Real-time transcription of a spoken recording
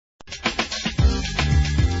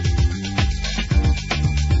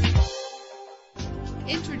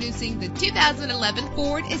Introducing the 2011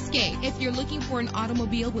 Ford Escape. If you're looking for an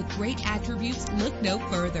automobile with great attributes, look no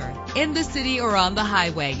further. In the city or on the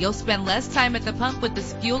highway, you'll spend less time at the pump with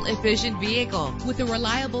this fuel-efficient vehicle. With a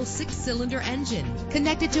reliable 6-cylinder engine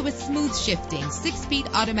connected to a smooth shifting 6-speed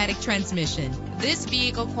automatic transmission. This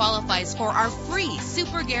vehicle qualifies for our free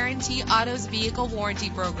Super Guarantee Autos Vehicle Warranty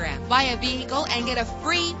Program. Buy a vehicle and get a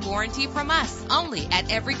free warranty from us only at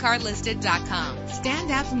everycarlisted.com. Stand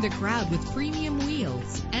out from the crowd with premium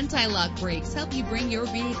wheels. Anti-lock brakes help you bring your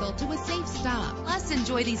vehicle to a safe stop. Plus,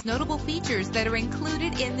 enjoy these notable features that are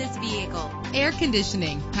included in this vehicle: Air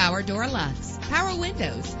conditioning, power door locks, power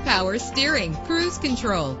windows, power steering, cruise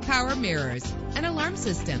control, power mirrors, an alarm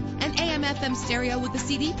system, an AM/FM stereo with a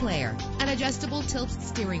CD player, an adjustable tilt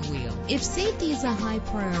steering wheel. If safety is a high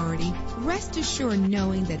priority, rest assured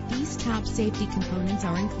knowing that these top safety components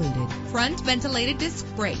are included: front ventilated disc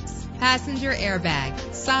brakes, passenger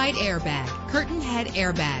airbag, side airbag, curtain head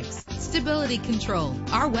airbags, stability control.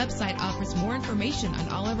 Our website offers more information on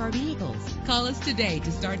all of our vehicles. Call us today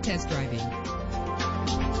to start test driving.